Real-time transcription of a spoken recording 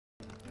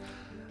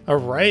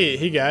Alright,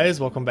 hey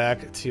guys, welcome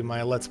back to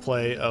my Let's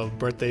Play of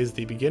Birthdays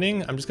the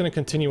Beginning. I'm just going to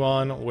continue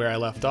on where I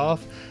left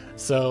off.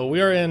 So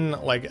we are in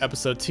like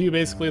episode 2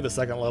 basically, the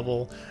second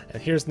level,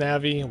 and here's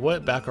Navi.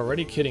 What, back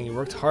already? Kidding, you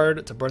worked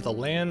hard to birth a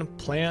land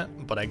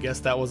plant, but I guess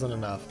that wasn't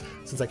enough.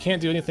 Since I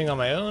can't do anything on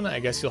my own,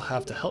 I guess you'll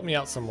have to help me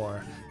out some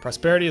more.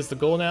 Prosperity is the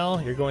goal now.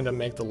 You're going to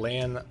make the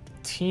land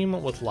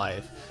teem with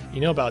life.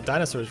 You know about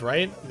dinosaurs,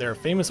 right? They're a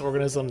famous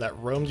organism that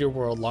roamed your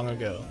world long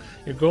ago.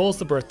 Your goal is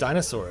to birth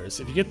dinosaurs.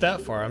 If you get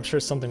that far, I'm sure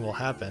something will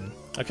happen.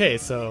 Okay,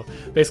 so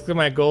basically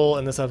my goal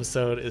in this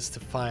episode is to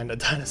find a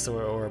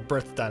dinosaur or a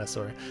birth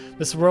dinosaur.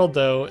 This world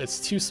though,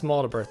 it's too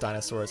small to birth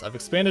dinosaurs. I've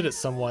expanded it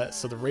somewhat,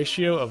 so the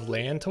ratio of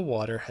land to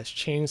water has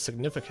changed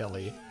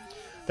significantly.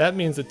 That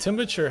means the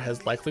temperature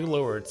has likely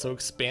lowered, so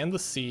expand the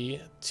sea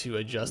to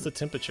adjust the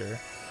temperature.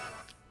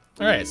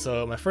 Alright,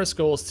 so my first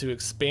goal is to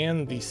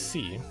expand the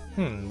sea.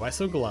 Why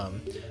so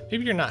glum?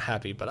 Maybe you're not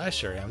happy, but I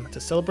sure am. To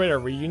celebrate our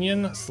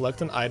reunion,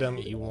 select an item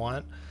you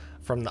want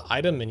from the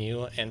item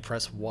menu and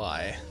press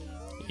Y.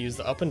 Use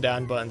the up and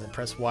down buttons and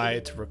press Y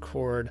to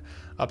record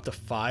up to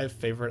 5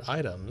 favorite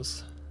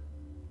items.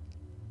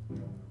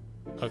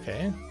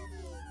 Okay.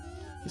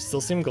 You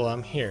still seem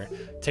glum. Here,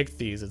 take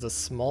these. It's a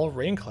small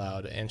rain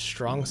cloud and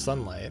strong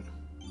sunlight.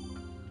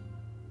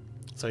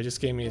 So he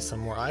just gave me some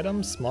more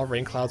items. Small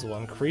rain clouds will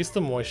increase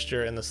the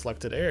moisture in the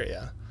selected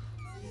area.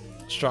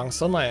 Strong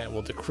sunlight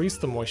will decrease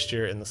the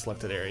moisture in the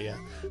selected area.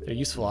 They're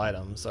useful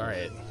items.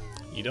 Alright.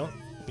 You don't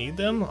need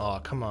them? Oh,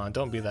 come on.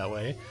 Don't be that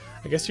way.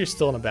 I guess you're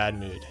still in a bad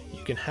mood.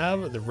 You can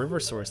have the river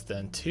source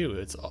then, too.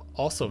 It's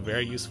also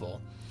very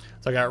useful.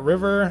 So I got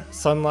river,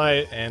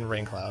 sunlight, and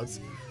rain clouds.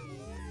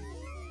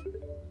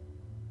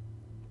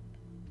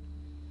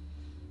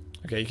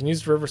 Okay, you can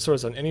use the river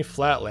source on any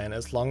flat land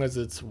as long as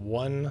it's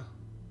 1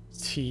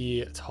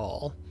 T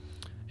tall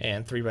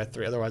and 3 by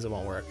 3, otherwise it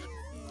won't work.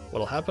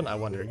 What'll happen? I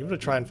wonder. Give it a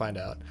try and find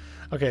out.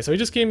 Okay, so he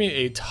just gave me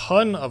a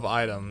ton of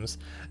items,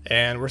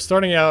 and we're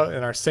starting out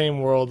in our same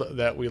world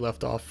that we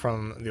left off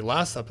from the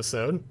last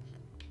episode,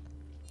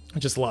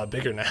 which is a lot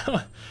bigger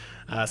now.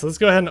 So let's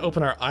go ahead and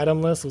open our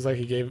item list. Looks like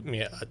he gave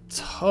me a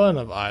ton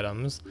of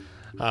items.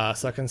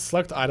 So I can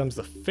select items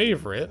the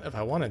favorite if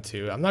I wanted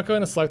to. I'm not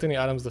going to select any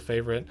items the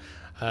favorite.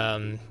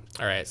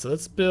 Alright, so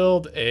let's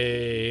build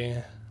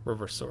a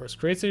river source.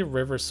 Creates a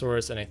river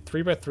source in a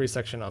 3 by 3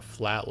 section of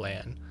flat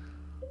land.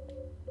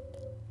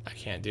 I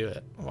can't do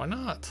it. Why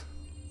not?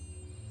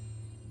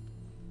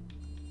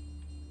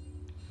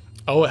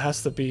 Oh, it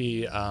has to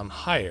be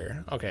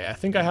higher. Okay, I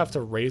think I have to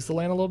raise the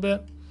land a little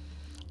bit.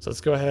 So let's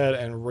go ahead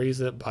and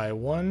raise it by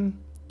 1.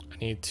 I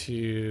need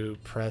to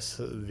press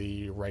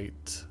the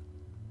right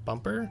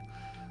bumper.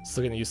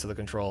 Still getting used to the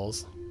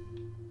controls.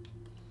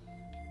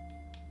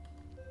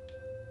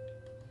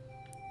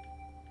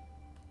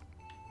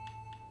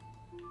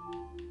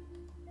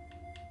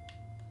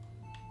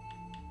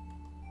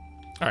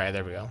 Alright,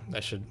 there we go.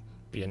 That should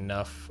be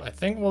enough, I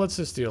think. Well, let's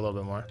just do a little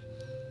bit more.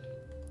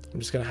 I'm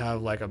just going to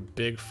have like a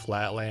big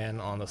flat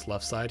land on this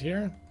left side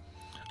here.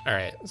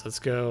 Alright, so let's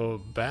go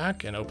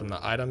back and open the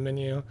item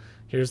menu.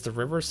 Here's the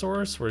river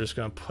source. We're just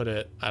going to put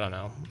it, I don't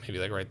know, maybe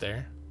like right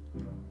there.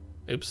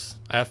 Oops.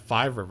 I have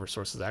 5 river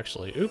sources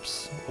actually.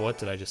 Oops. What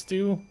did I just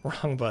do?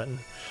 Wrong button.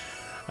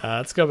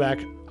 Let's go back.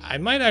 I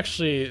might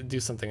actually do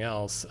something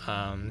else,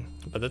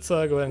 but let's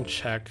go ahead and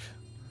check.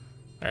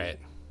 Alright.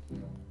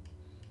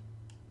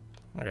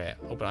 Okay,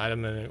 open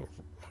item menu.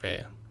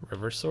 Okay,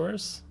 river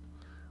source.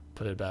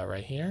 Put it about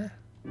right here.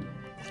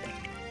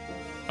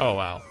 Oh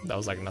wow, that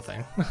was like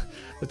nothing.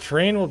 The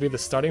terrain will be the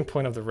starting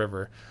point of the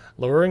river,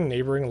 lowering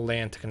neighboring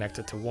land to connect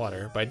it to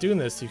water. By doing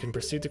this, you can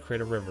proceed to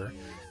create a river.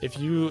 If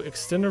you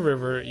extend a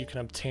river, you can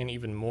obtain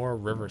even more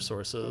river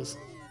sources.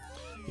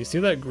 You see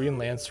that green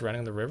land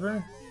surrounding the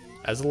river?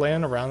 As the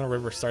land around the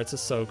river starts to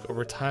soak,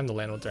 over time the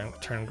land will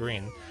turn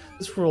green.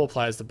 This rule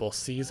applies to both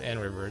seas and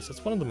rivers.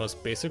 It's one of the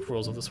most basic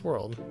rules of this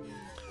world.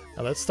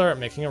 Now let's start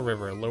making a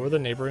river. Lower the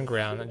neighboring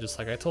ground, just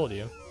like I told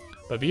you.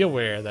 But be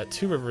aware that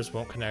 2 rivers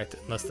won't connect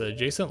unless the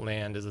adjacent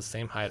land is the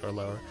same height or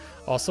lower.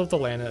 Also, if the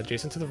land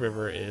adjacent to the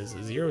river is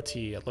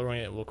 0T,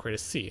 lowering it will create a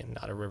sea,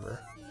 not a river.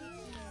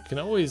 You can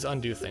always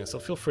undo things, so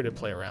feel free to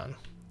play around.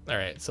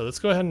 Alright, so let's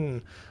go ahead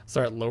and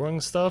start lowering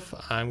stuff.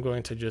 I'm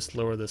going to just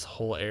lower this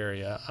whole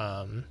area.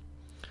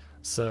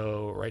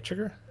 So, right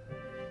trigger.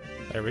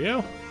 There we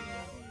go.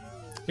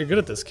 You're good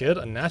at this, kid.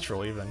 A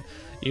natural, even.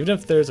 Even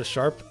if there's a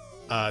sharp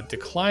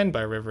decline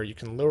by river, you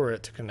can lower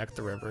it to connect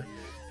the river.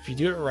 If you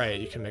do it right,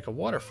 you can make a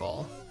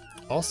waterfall.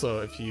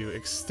 Also, if you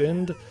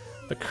extend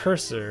the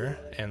cursor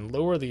and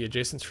lower the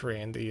adjacent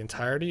terrain, the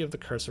entirety of the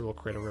cursor will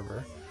create a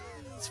river.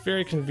 It's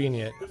very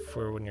convenient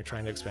for when you're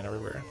trying to expand a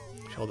river.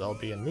 If you hold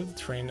LB and move the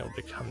terrain, it will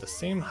become the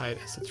same height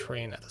as the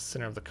terrain at the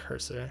center of the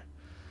cursor.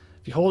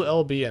 If you hold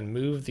LB and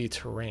move the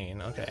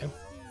terrain, okay.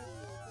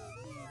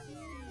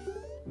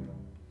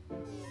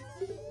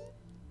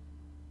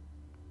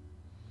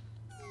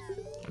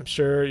 I'm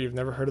sure you've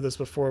never heard of this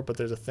before, but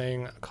there's a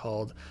thing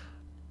called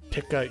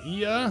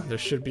Pikaia. There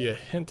should be a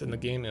hint in the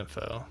game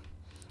info.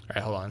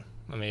 Alright, hold on.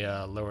 Let me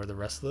lower the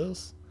rest of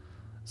those.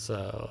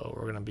 So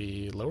we're gonna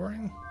be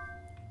lowering.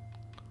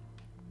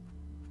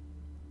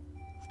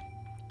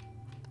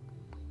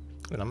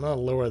 And I'm gonna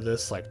lower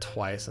this like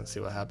twice and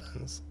see what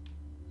happens.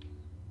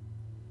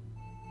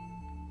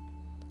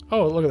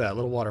 Oh, look at that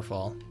little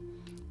waterfall.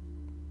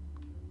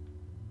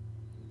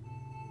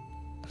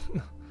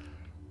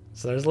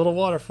 So there's a little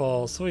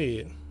waterfall.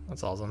 Sweet.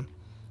 That's awesome.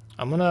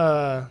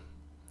 Let's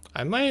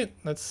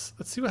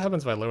see what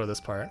happens if I lower this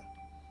part.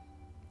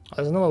 Oh,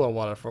 there's another little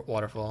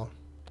waterfall.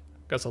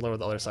 Guess I'll lower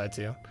the other side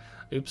too.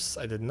 Oops,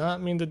 I did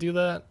not mean to do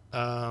that.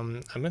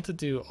 I meant to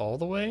do all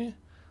the way.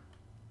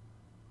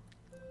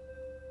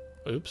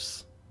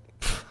 Oops.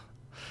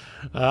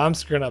 I'm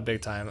screwing up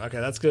big time.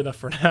 Okay, that's good enough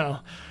for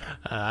now.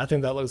 I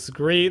think that looks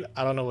great.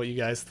 I don't know what you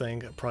guys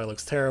think. It probably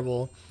looks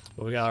terrible.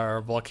 But we got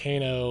our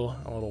volcano,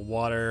 a little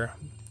water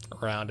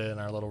around it, and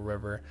our little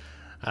river.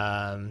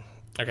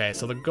 Okay,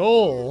 so the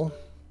goal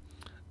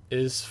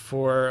is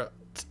to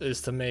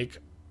make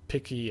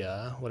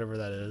Pikia, whatever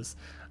that is.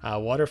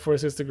 Water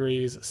 46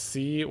 degrees,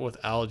 sea with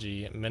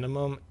algae,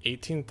 minimum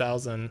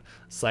 18,000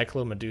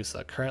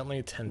 Cyclomedusa,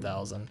 currently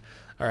 10,000.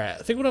 Alright,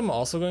 I think what I'm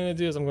also going to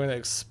do is I'm going to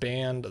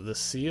expand the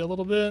sea a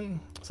little bit.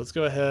 So let's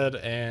go ahead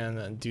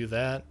and do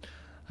that.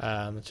 Do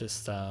I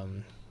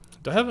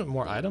have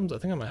more items? I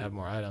think I might have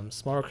more items.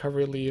 Small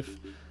recovery leaf.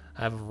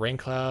 I have a rain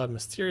cloud,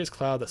 mysterious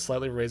cloud that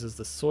slightly raises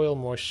the soil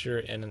moisture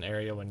in an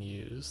area when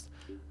used.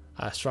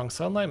 Strong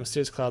sunlight,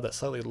 mysterious cloud that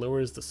slightly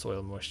lowers the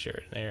soil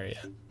moisture in an area.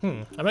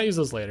 I might use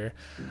those later.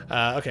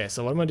 Okay,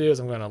 so what I'm going to do is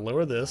I'm going to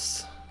lower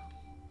this.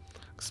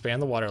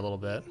 Expand the water a little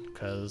bit,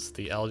 because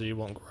the algae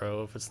won't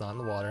grow if it's not in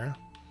the water.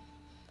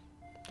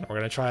 We're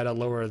going to try to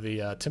lower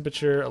the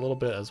temperature a little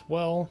bit as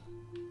well.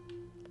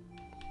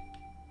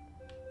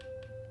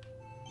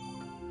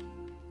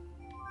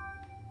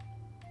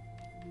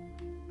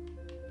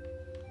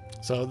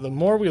 So the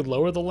more we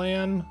lower the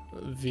land,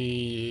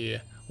 the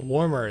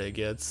warmer it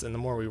gets, and the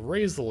more we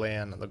raise the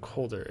land, the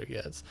colder it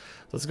gets. So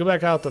let's go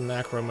back out to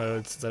macro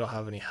mode since I don't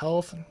have any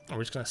health. And we're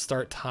just going to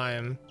start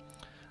time,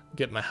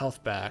 get my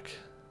health back.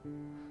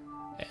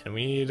 And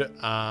we need,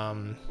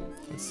 let's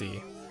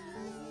see,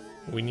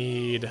 we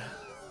need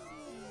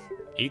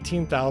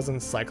 18,000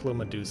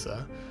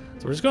 Cyclomedusa.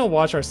 So we're just going to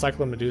watch our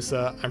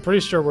Cyclomedusa. I'm pretty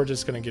sure we're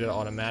just going to get it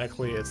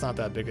automatically. It's not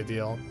that big a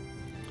deal.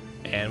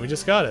 And we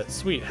just got it.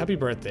 Sweet. Happy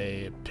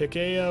birthday.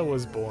 Pikia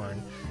was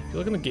born. If you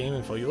look in the game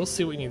info, you'll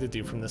see what you need to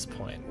do from this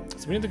point.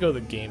 So we need to go to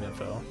the game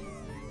info.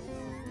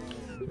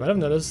 You might have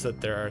noticed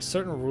that there are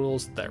certain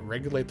rules that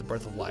regulate the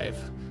birth of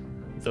life.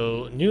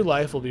 Though new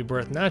life will be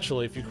birthed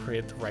naturally if you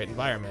create the right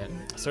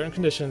environment. Certain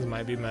conditions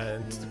might be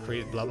met to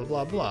create blah blah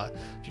blah blah.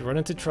 If you run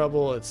into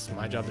trouble, it's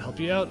my job to help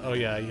you out. Oh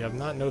yeah, you have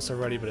not noticed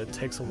already, but it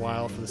takes a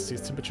while for the sea's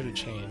temperature to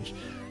change.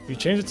 If you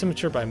change the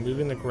temperature by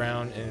moving the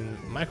ground in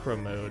micro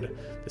mode,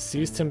 the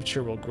sea's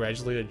temperature will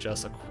gradually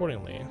adjust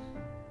accordingly.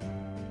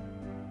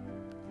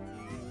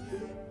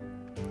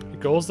 Your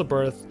goal is to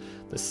birth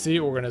the sea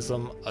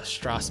organism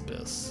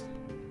Astraspis.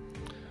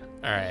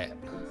 Alright,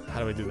 how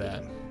do we do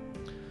that?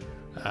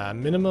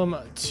 Minimum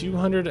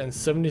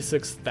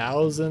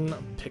 276,000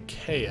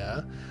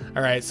 Pikia.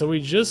 Alright, so we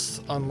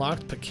just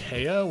unlocked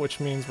Pikia, which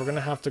means we're going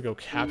to have to go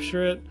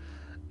capture it.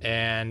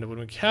 And when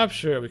we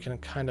capture it, we can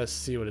kind of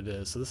see what it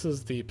is. So this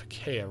is the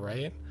Pikia,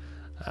 right?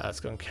 Let's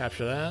go and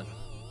capture that.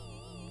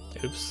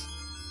 Oops.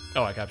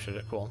 Oh, I captured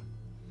it. Cool.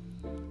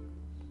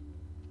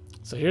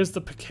 So here's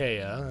the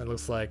Pikia. It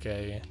looks like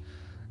a...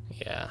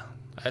 Yeah.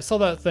 I saw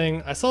that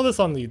thing. I saw this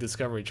on the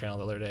Discovery Channel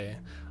the other day.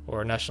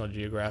 Or National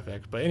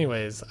Geographic. But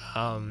anyways,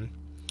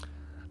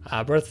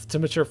 birth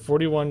temperature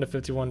 41 to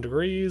 51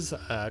 degrees.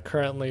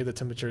 Currently the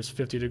temperature is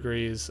 50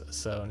 degrees,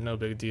 so no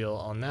big deal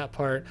on that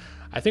part.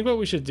 I think what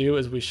we should do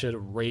is we should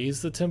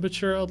raise the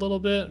temperature a little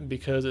bit,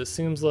 because it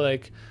seems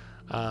like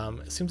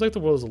the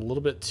world is a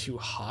little bit too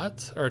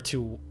hot, or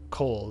too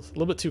cold, a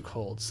little bit too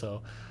cold.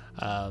 So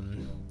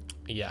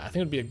yeah, I think it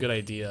would be a good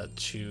idea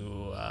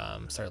to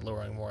start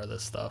lowering more of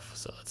this stuff.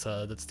 So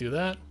let's do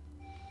that.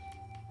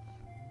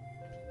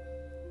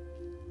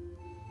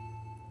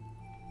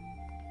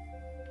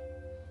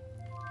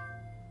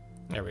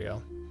 There we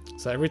go.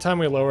 So every time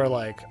we lower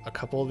like a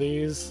couple of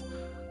these,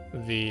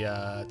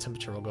 the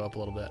temperature will go up a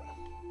little bit.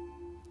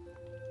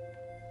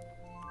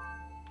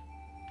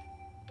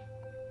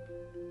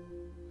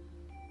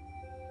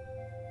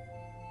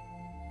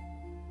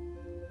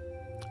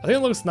 I think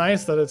it looks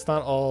nice that it's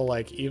not all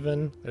like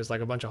even. There's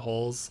like a bunch of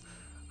holes.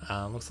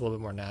 Looks a little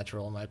bit more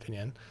natural in my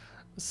opinion.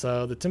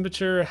 So the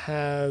temperature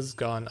has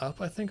gone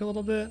up, I think, a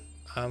little bit.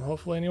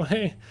 Hopefully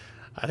anyway.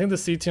 I think the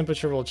sea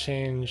temperature will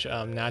change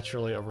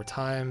naturally over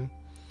time.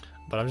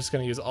 But I'm just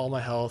going to use all my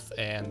health,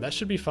 and that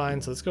should be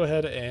fine. So let's go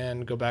ahead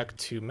and go back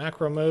to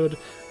macro mode,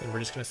 and we're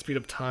just going to speed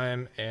up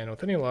time, and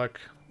with any luck,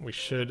 we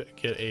should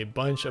get a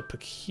bunch of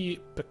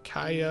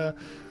Pikia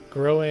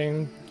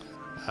growing.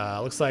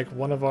 Looks like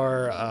one of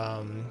our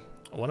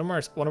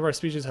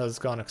species has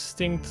gone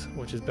extinct,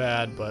 which is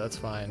bad, but that's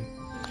fine.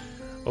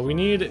 What we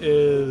need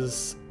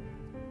is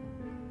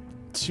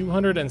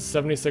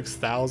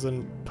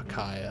 276,000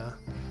 Pikia.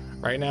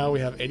 Right now we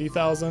have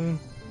 80,000.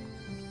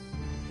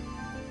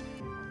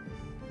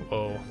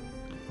 Whoa.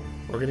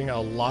 We're getting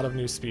a lot of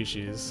new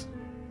species.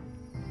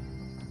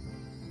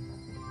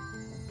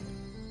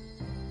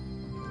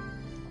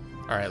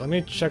 Alright, let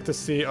me check to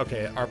see.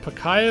 Okay, our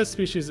Pacaya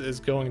species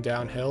is going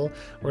downhill.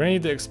 We're gonna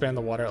need to expand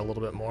the water a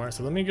little bit more.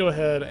 So let me go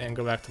ahead and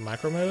go back to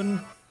micro mode.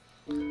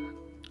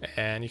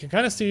 And you can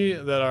kind of see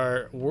that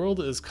our world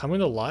is coming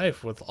to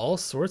life with all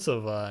sorts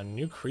of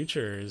new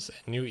creatures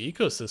and new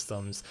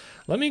ecosystems.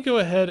 Let me go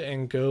ahead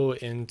and go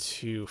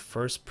into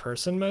first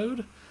person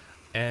mode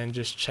and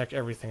just check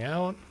everything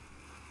out.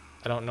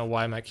 I don't know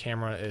why my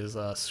camera is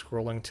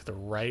scrolling to the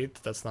right.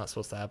 That's not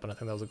supposed to happen. I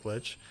think that was a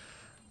glitch.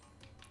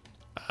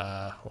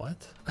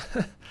 What?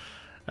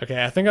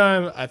 Okay, I think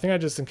I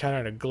just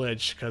encountered a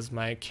glitch because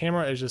my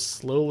camera is just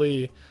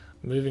slowly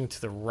moving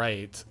to the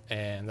right,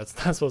 and that's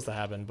not supposed to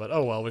happen, but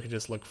oh well, we can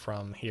just look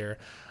from here.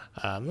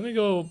 Let me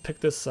go pick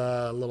this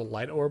little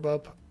light orb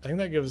up. I think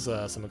that gives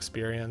some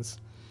experience.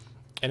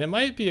 And it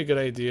might be a good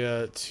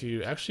idea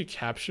to actually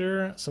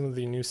capture some of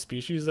the new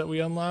species that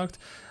we unlocked.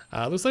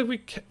 Looks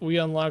like we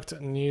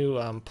unlocked new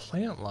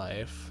plant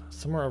life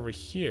somewhere over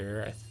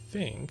here, I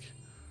think.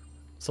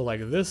 So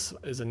like this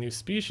is a new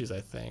species, I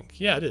think.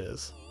 Yeah, it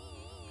is.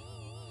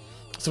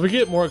 So we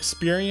get more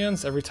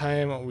experience every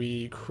time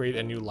we create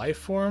a new life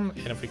form,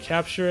 and if we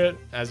capture it,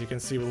 as you can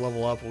see, we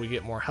level up, we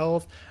get more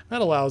health. That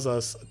allows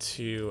us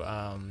to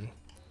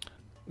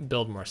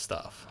build more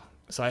stuff.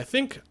 So I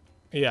think,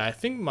 yeah, I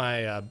think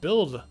my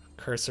build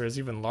cursor is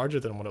even larger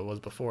than what it was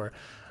before.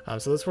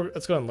 So let's go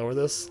ahead and lower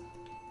this.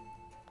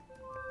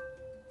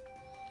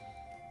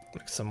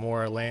 Make some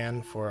more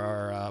land for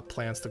our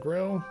plants to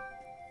grow.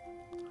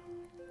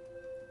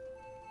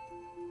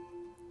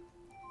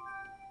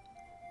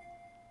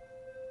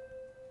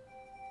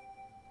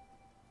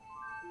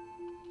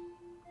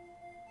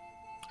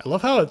 I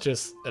love how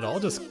it all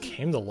just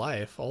came to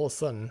life all of a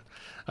sudden.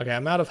 Okay,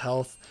 I'm out of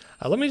health.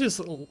 Let me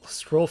just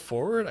scroll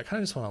forward. I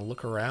kind of just want to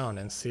look around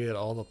and see at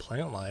all the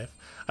plant life.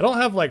 I don't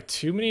have like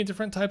too many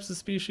different types of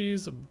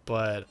species,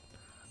 but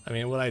I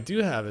mean, what I do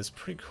have is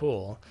pretty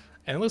cool.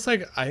 And it looks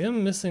like I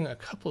am missing a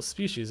couple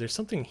species. There's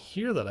something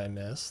here that I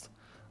missed.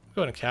 I'll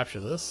go ahead and capture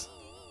this.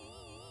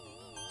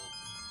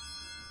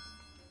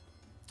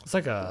 It's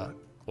like a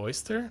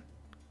oyster?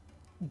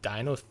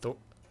 Dinorthus.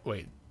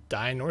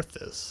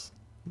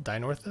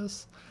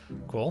 Dinorthus?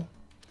 Cool.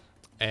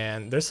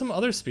 And there's some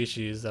other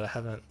species that I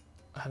haven't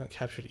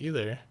captured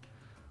either.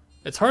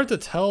 It's hard to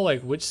tell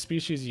like which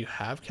species you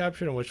have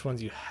captured and which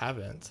ones you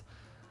haven't.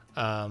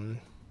 Alright,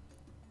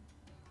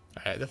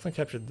 definitely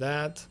captured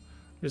that.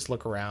 Just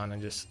look around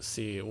and just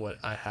see what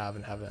I have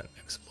and haven't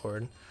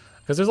explored.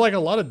 Because there's like a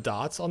lot of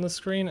dots on the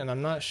screen and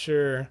I'm not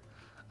sure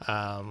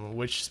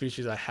which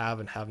species I have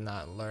and have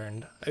not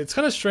learned. It's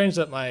kind of strange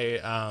that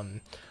my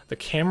the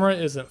camera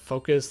isn't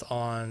focused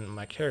on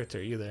my character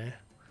either.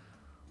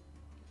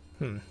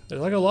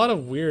 There's like a lot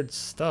of weird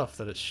stuff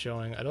that it's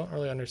showing. I don't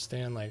really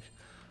understand like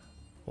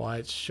why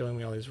it's showing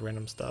me all these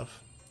random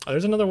stuff. Oh,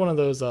 there's another one of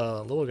those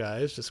little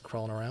guys just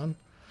crawling around.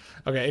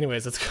 Okay,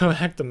 anyways, let's go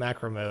back to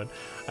macro mode.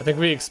 I think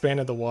we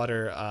expanded the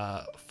water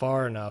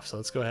far enough, so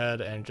let's go ahead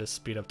and just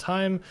speed up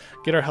time,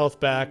 get our health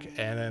back,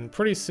 and then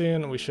pretty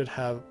soon we should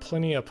have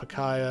plenty of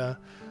Pacaya.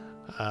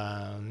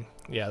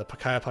 Yeah, the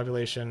Pacaya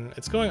population,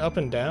 it's going up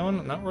and down.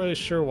 I'm not really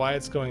sure why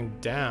it's going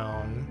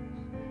down.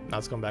 Now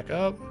it's going back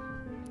up.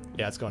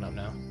 Yeah, it's going up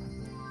now.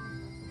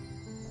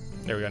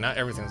 There we go, now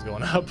everything's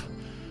going up.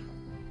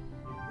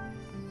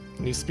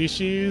 New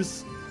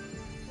species.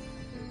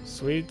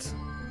 Sweet.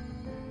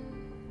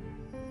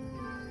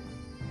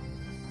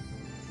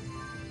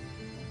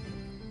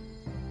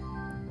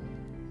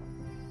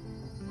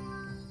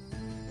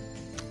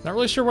 Not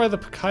really sure why the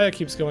Pacaya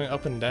keeps going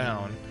up and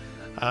down.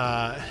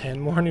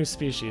 And more new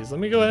species. Let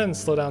me go ahead and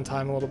slow down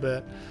time a little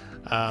bit.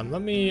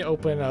 Let me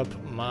open up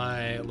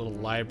my little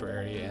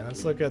library and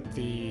let's look at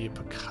the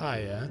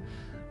Pacaya.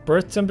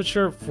 Birth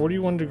temperature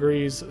 41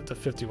 degrees to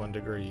 51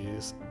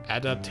 degrees.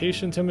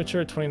 Adaptation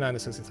temperature 29 to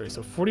 63.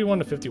 So 41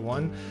 to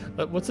 51.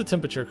 But what's the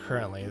temperature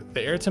currently?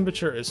 The air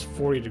temperature is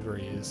 40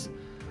 degrees.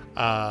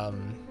 So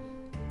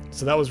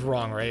that was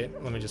wrong, right?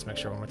 Let me just make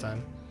sure one more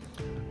time.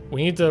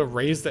 We need to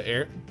raise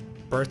the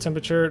birth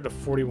temperature to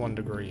 41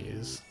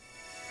 degrees.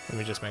 Let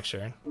me just make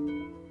sure.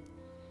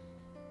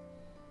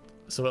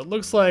 So it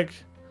looks like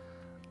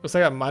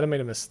I might have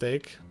made a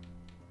mistake.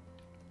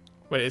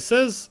 Wait, it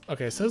says,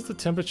 okay, it says the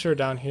temperature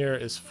down here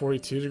is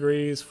 42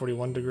 degrees,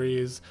 41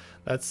 degrees.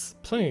 That's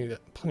plenty,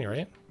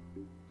 right?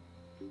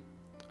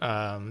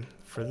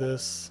 For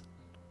this,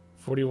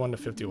 41 to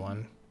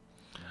 51.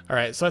 All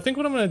right, so I think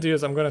what I'm gonna do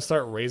is I'm gonna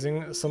start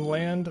raising some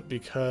land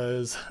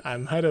because I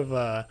might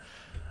have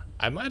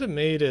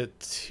made it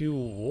too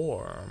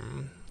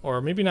warm,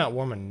 or maybe not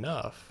warm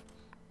enough.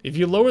 If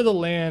you lower the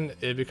land,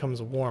 it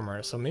becomes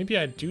warmer. So maybe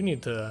I do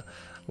need to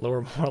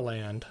lower more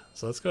land.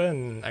 So let's go ahead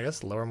and, I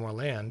guess, lower more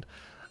land.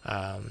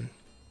 And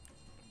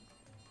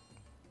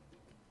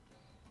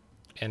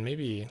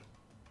maybe,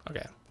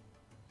 okay.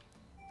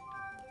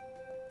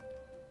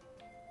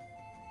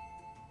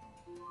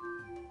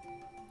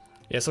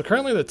 Yeah, so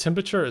currently the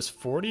temperature is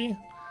 40.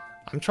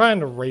 I'm trying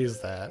to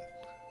raise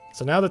that.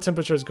 So now the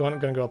temperature is going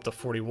to go up to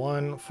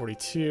 41,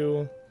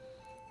 42,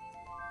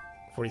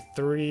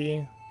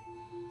 43,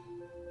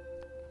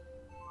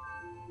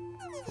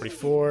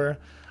 44.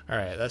 All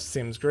right, that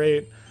seems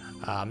great.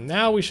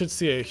 Now we should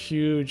see a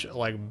huge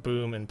like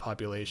boom in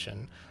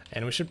population,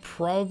 and we should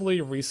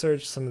probably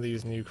research some of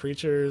these new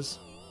creatures.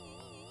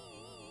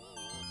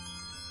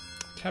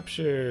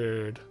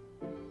 Captured.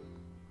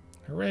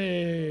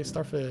 Hooray,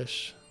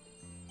 starfish.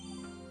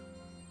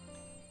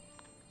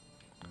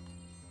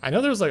 I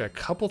know there's like a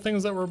couple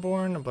things that were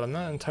born, but I'm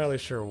not entirely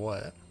sure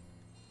what.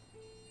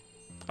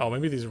 Oh,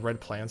 maybe these red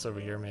plants over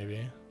here, maybe.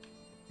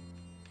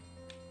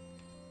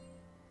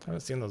 I haven't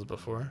seen those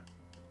before.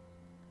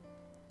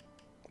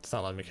 It's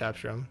not letting me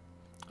capture them.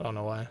 I don't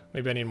know why.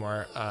 Maybe I need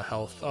more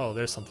health. Oh,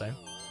 there's something.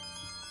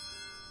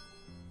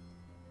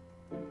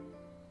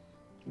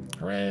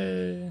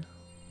 Hooray!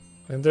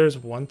 And there's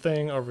one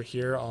thing over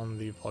here on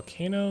the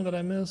volcano that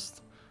I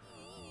missed.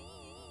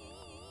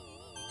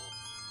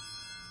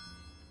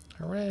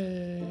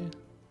 Hooray!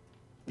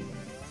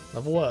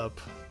 Level up.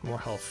 More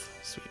health.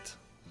 Sweet.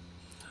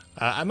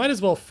 I might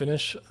as well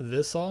finish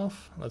this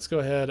off. Let's go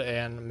ahead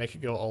and make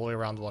it go all the way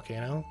around the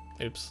volcano.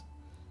 Oops.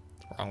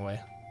 Wrong way.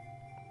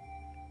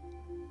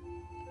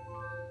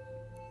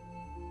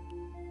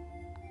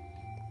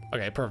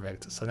 Okay,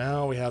 perfect. So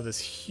now we have this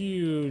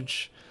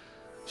huge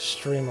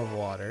stream of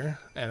water,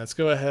 and let's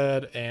go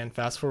ahead and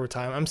fast forward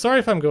time. I'm sorry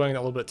if I'm going a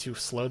little bit too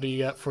slow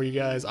for you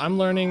guys. I'm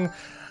learning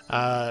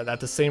at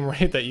the same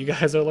rate that you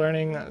guys are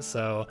learning,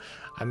 so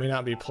I may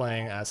not be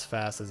playing as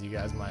fast as you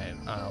guys might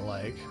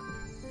like.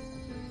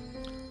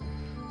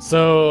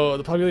 So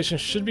the population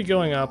should be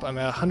going up. I'm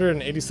at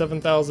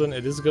 187,000.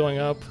 It is going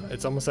up.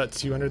 It's almost at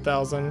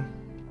 200,000.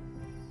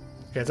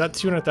 Okay, it's at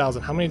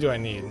 200,000. How many do I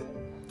need?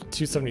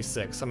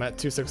 276. I'm at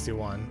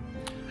 261.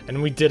 And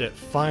we did it,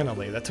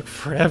 finally. That took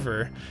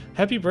forever.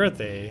 Happy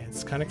birthday.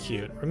 It's kind of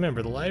cute.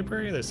 Remember the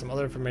library. There's some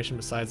other information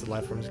besides the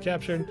life forms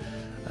captured.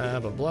 Blah,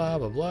 blah,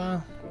 blah,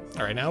 blah.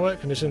 Alright, now what?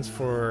 Conditions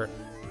for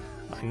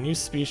a new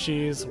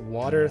species.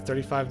 Water,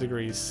 35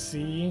 degrees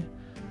C.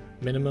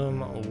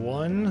 Minimum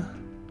 1.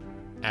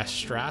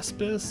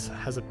 Astraspis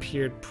has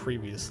appeared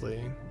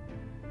previously.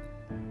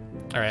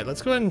 Alright,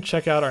 let's go ahead and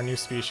check out our new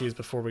species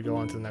before we go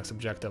on to the next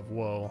objective.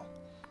 Whoa.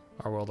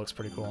 Our world looks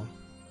pretty cool.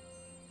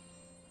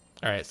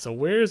 Alright, so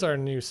where's our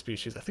new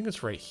species? I think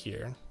it's right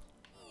here.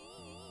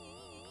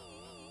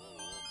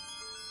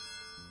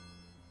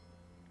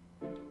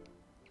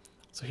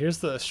 So here's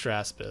the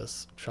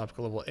Astraspis.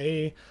 Tropical level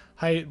A.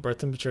 Height, birth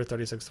temperature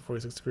 36 to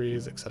 46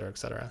 degrees, etc.,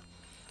 etc.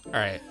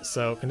 Alright,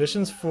 so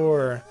conditions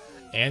for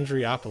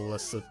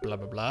Andriopolis, blah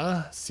blah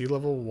blah. Sea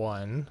level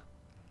 1.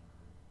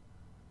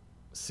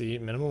 C,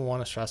 minimum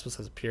 1 Astraspis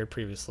has appeared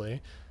previously.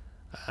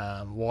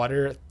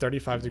 Water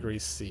 35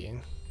 degrees C.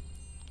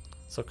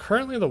 So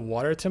currently the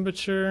water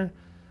temperature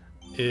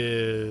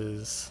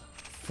is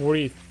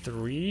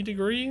 43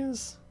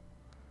 degrees.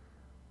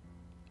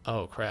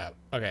 Oh crap.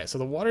 Okay, so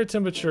the water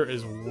temperature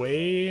is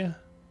water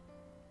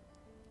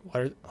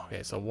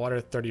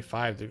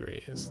 35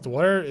 degrees. The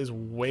water is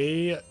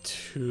way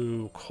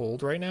too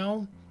cold right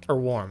now, or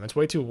warm. It's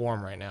way too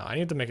warm right now. I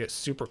need to make it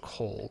super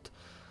cold.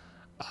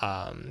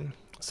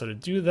 So to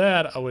do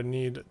that, I would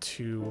need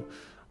to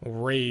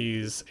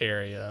raise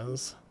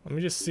areas. Let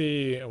me just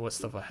see what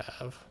stuff I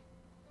have.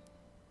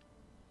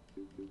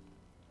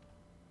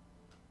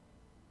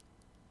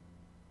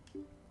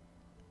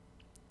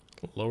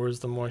 Lowers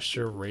the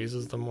moisture,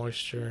 raises the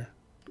moisture.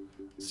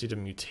 Seed of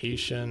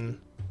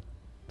mutation.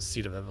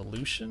 Seed of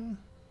evolution.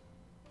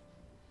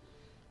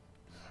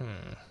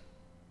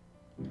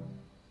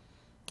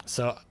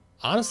 So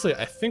honestly,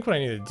 I think what I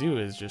need to do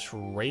is just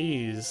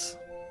raise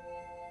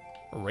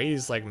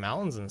like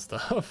mountains and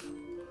stuff.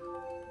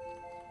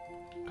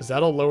 Because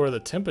that'll lower the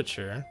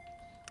temperature.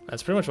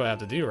 That's pretty much what I have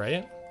to do,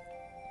 right?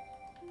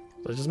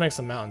 Let's just make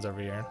some mountains over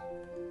here.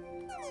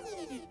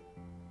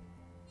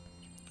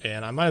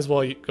 And I might as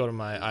well go to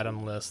my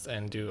item list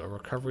and do a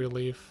recovery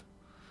leaf.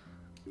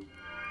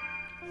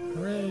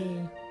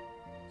 Hooray!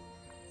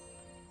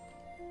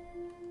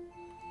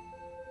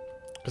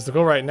 Because the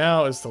goal right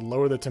now is to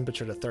lower the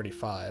temperature to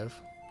 35.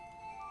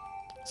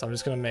 So I'm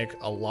just going to make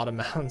a lot of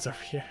mountains over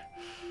here.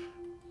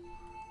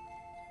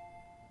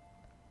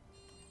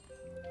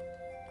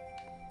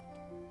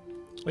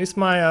 At least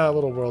my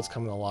little world's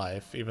coming to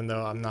life, even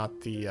though I'm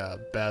not the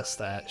best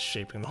at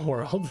shaping the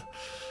world.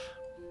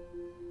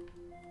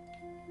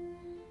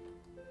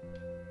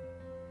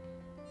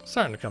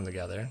 Starting to come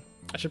together.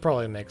 I should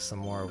probably make some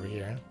more over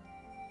here.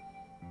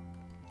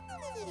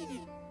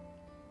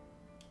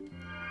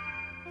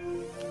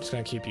 Just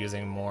gonna keep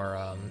using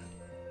more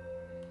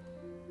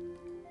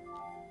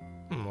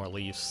more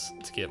leaves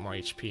to get more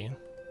HP.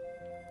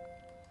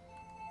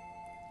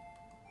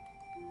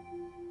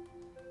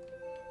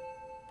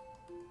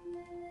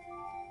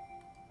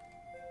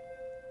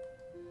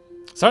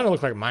 Starting to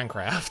look like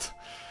Minecraft.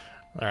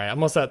 Alright,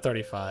 almost at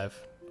 35.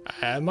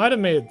 I might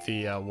have made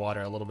the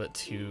water a little bit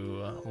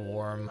too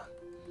warm.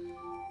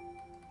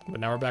 But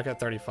now we're back at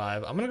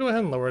 35. I'm going to go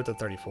ahead and lower it to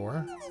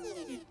 34.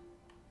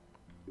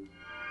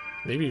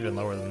 Maybe even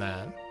lower than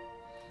that.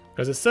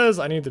 Because it says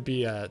I need to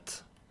be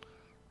at...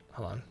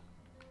 Hold on.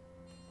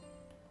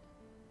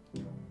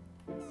 It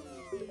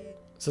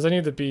says I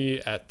need to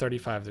be at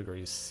 35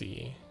 degrees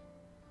C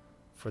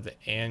for the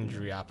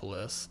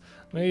Andreopolis.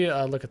 Let me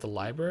look at the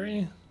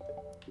library.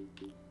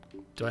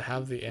 Do I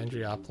have the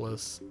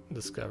Andreopolis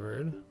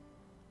discovered?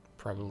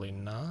 Probably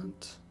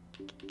not.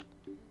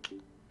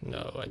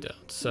 No, I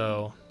don't.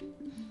 So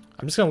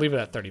I'm just going to leave it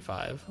at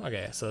 35.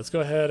 Okay, so let's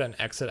go ahead and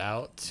exit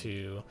out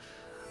to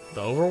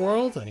the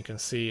overworld. And you can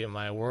see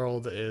my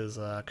world is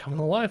coming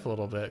to life a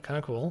little bit. Kind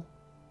of cool.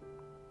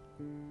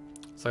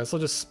 So I guess I'll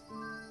just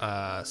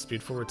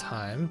speed forward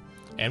time.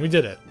 And we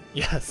did it.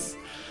 Yes.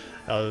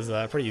 That was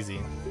pretty easy.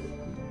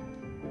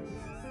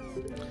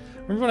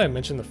 Remember when I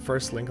mentioned the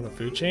first link in the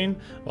food chain?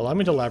 Well, allow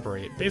me to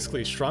elaborate.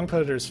 Basically, strong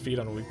predators feed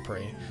on weak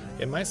prey.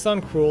 It might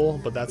sound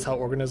cruel, but that's how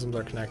organisms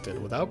are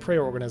connected. Without prey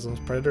organisms,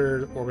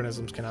 predator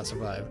organisms cannot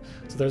survive.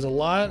 So there's a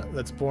lot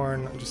that's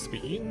born just to be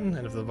eaten,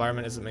 and if the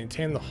environment isn't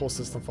maintained, the whole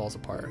system falls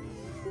apart.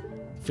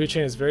 The food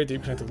chain is very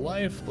deep connected to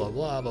life, blah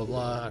blah blah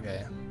blah.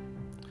 Okay.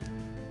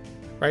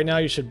 Right now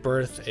you should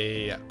birth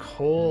a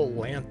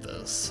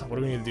Colanthus. What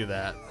do we need to do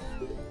that?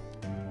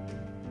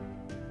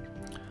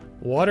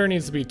 Water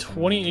needs to be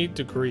 28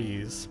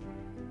 degrees.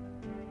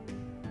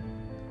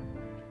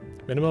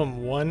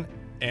 Minimum 1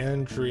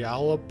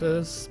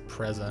 Andreopolis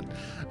present.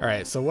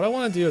 Alright, so what I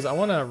want to do is I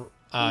want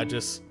to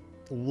just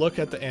look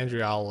at the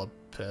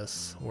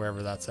Andreopolis,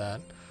 wherever that's at.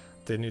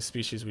 The new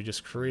species we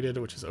just created,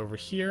 which is over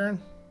here,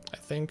 I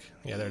think.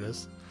 Yeah, there it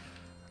is.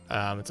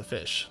 It's a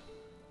fish.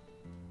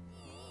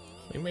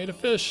 We made a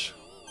fish.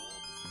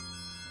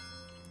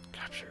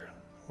 Capture.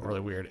 Really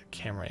weird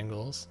camera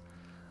angles.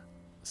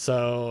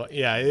 So,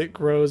 yeah, it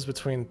grows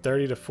between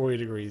 30 to 40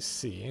 degrees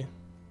C.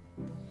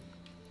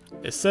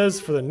 It says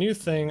for the new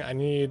thing, I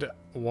need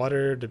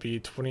water to be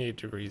 28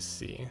 degrees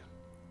C.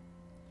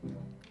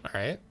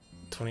 Alright,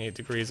 28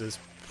 degrees is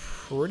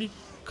pretty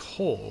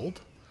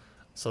cold.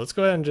 So let's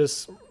go ahead and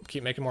just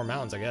keep making more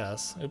mountains, I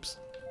guess. Oops.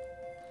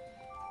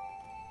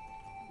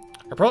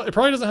 It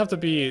probably doesn't have to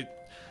be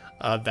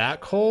that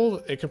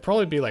cold. It could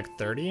probably be like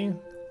 30.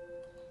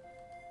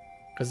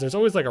 Because there's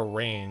always like a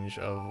range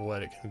of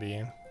what it can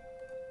be.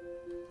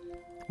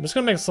 I'm just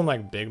gonna make some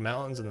like big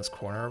mountains in this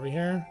corner over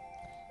here.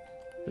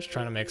 Just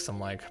trying to make some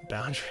like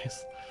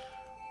boundaries.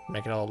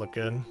 Make it all look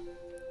good.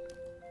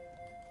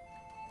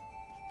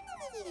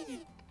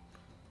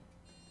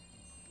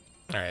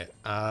 Alright,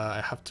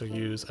 I have to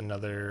use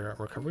another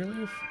recovery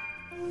leaf.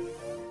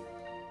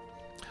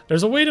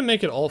 There's a way to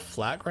make it all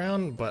flat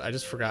ground, but I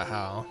just forgot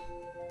how.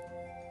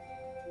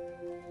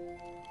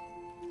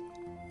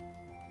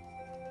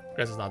 I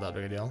guess it's not that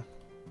big a deal.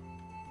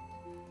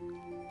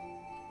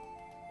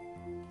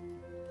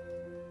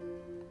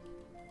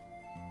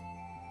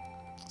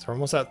 So we're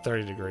almost at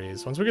 30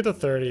 degrees. Once we get to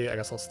 30, I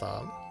guess I'll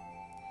stop.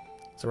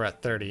 So we're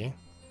at 30.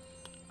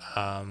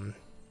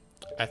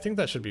 I think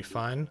that should be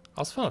fine.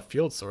 I also found a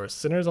field source.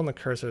 Centers on the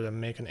cursor to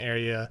make an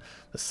area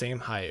the same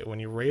height. When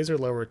you raise or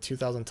lower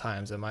 2,000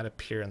 times, it might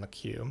appear in the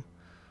cube.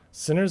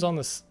 Centers on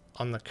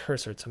the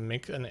cursor to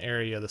make an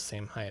area the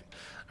same height.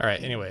 All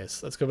right,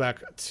 anyways, let's go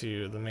back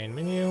to the main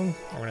menu.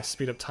 We're gonna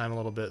speed up time a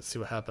little bit, see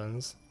what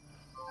happens.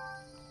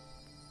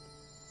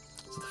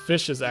 So the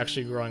fish is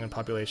actually growing in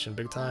population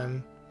big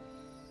time.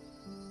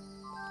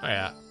 Oh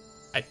yeah,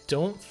 I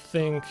don't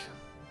think...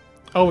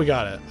 Oh, we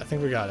got it. I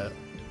think we got it.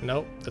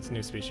 Nope, that's a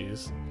new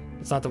species.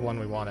 It's not the one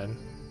we wanted.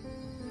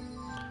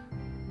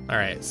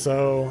 Alright,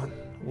 so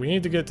we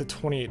need to get to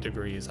 28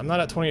 degrees. I'm not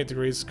at 28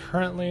 degrees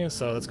currently,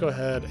 so let's go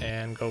ahead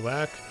and go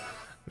back.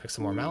 Make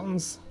some more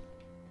mountains.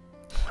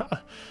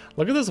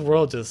 Look at this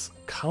world just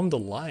come to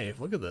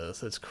life. Look at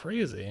this. It's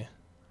crazy.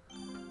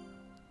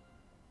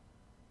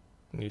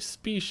 New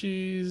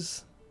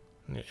species.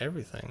 New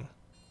everything.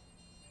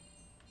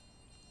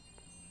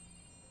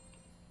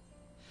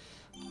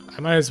 I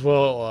might as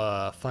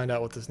well find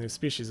out what this new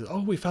species is.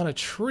 Oh, we found a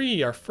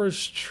tree! Our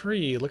first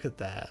tree! Look at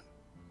that.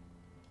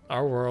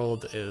 Our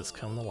world is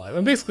coming to life.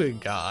 I'm basically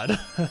God.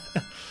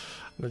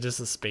 I'm just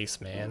a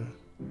spaceman.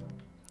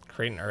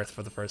 Creating Earth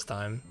for the first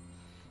time.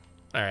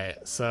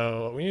 Alright,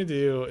 so what we need to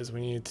do is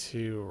we need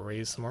to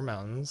raise some more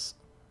mountains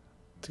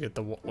to get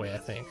the way, I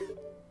think.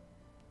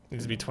 It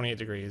needs to be 28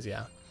 degrees,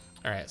 yeah.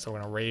 Alright, so we're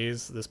going to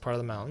raise this part of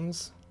the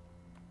mountains.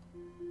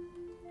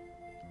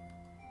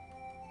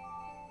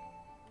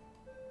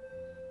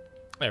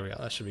 There we go,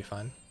 that should be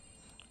fine.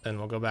 Then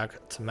we'll go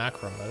back to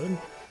macro mode.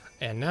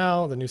 And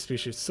now the new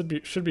species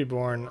should be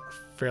born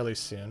fairly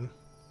soon.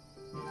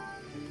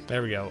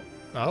 There we go.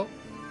 Oh.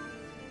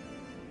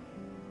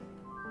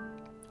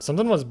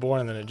 Something was born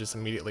and then it just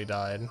immediately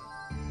died.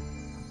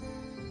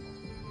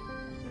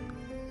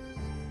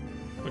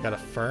 We got a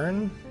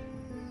fern.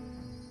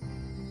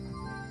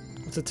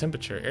 What's the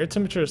temperature? Air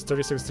temperature is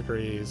 36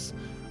 degrees.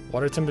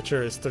 Water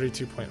temperature is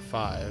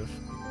 32.5.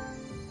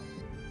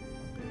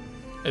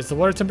 Is the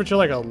water temperature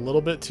like a little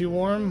bit too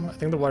warm? I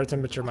think the water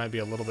temperature might be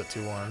a little bit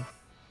too warm.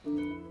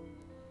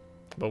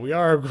 But we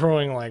are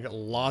growing like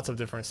lots of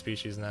different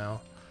species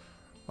now.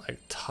 Like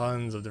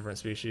tons of different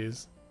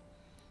species.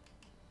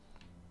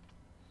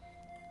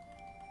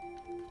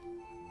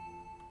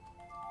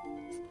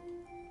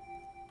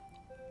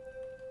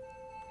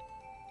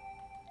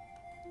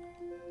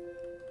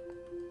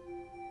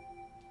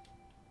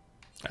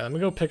 Alright, let me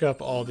go pick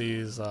up all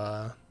these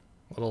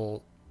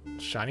little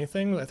shiny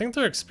things. I think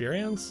they're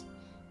experience.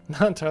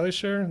 Not entirely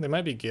sure. They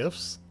might be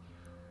gifts.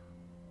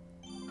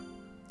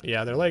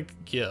 Yeah, they're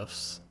like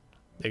gifts.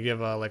 They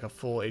give like a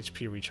full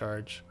HP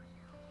recharge.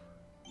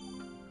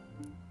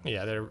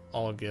 Yeah, they're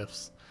all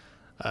gifts.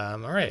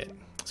 Alright,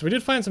 so we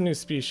did find some new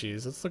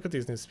species. Let's look at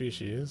these new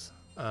species.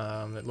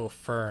 Little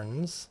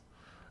ferns.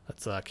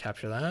 Let's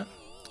capture that.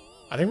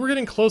 I think we're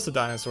getting close to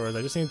dinosaurs.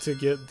 I just need to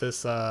get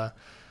this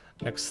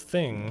next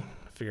thing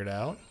figured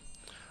out.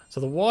 So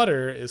the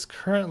water is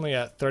currently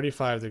at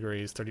 35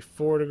 degrees,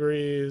 34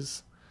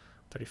 degrees,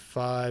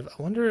 35.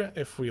 I wonder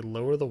if we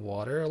lower the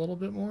water a little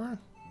bit more.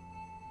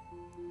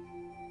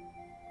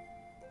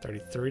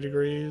 33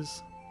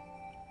 degrees,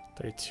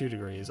 32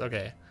 degrees.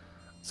 Okay,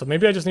 so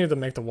maybe I just need to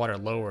make the water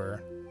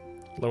lower.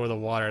 Lower the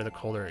water, the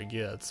colder it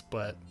gets,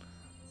 but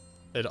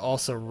it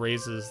also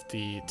raises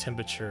the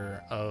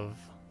temperature of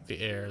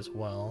the air as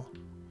well.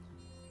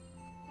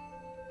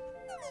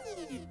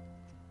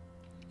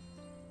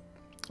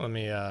 Let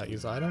me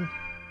use item.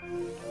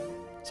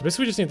 So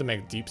basically we just need to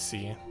make deep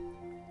sea.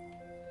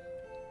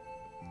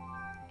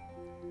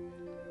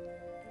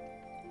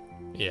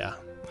 Yeah,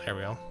 there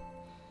we go.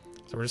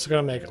 So we're just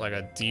gonna make like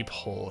a deep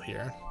hole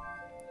here.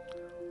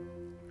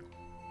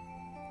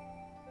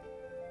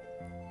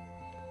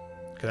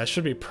 Okay, that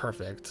should be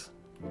perfect.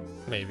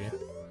 Maybe.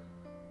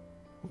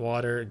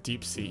 Water,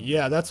 deep sea.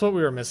 Yeah, that's what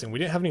we were missing. We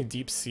didn't have any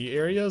deep sea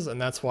areas,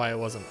 and that's why it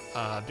wasn't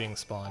being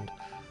spawned.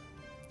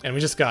 And we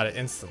just got it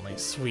instantly.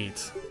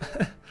 Sweet.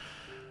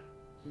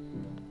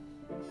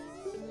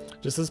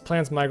 Just as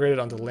plants migrated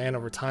onto land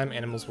over time,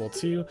 animals will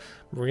too.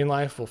 Marine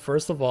life will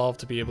first evolve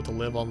to be able to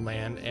live on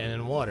land and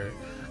in water.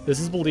 This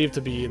is believed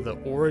to be the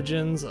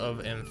origins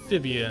of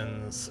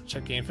amphibians.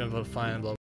 Check game info to find blah.